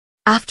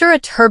After a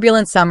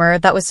turbulent summer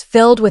that was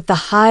filled with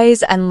the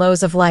highs and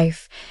lows of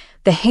life,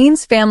 the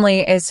Haynes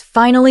family is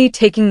finally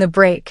taking the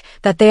break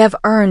that they have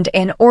earned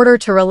in order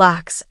to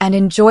relax and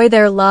enjoy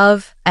their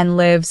love and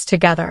lives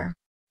together.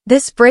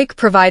 This break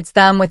provides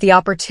them with the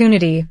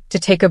opportunity to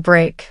take a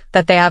break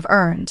that they have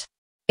earned.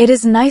 It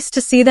is nice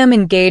to see them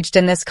engaged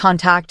in this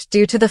contact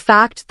due to the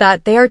fact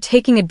that they are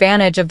taking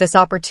advantage of this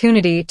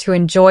opportunity to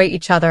enjoy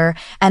each other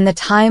and the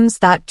times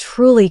that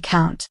truly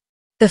count.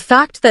 The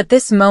fact that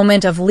this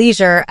moment of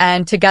leisure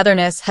and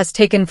togetherness has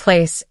taken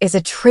place is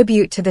a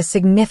tribute to the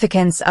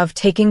significance of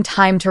taking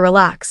time to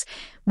relax,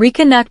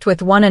 reconnect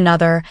with one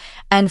another,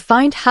 and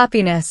find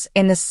happiness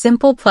in the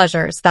simple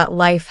pleasures that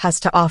life has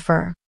to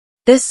offer.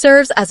 This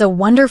serves as a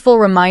wonderful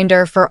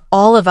reminder for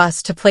all of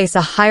us to place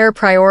a higher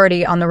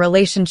priority on the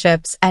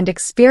relationships and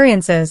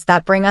experiences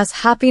that bring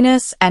us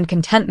happiness and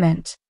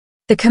contentment.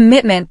 The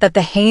commitment that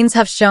the Haynes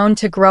have shown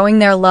to growing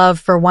their love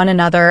for one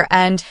another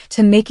and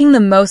to making the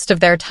most of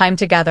their time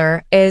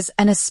together is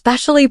an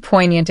especially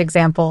poignant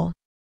example.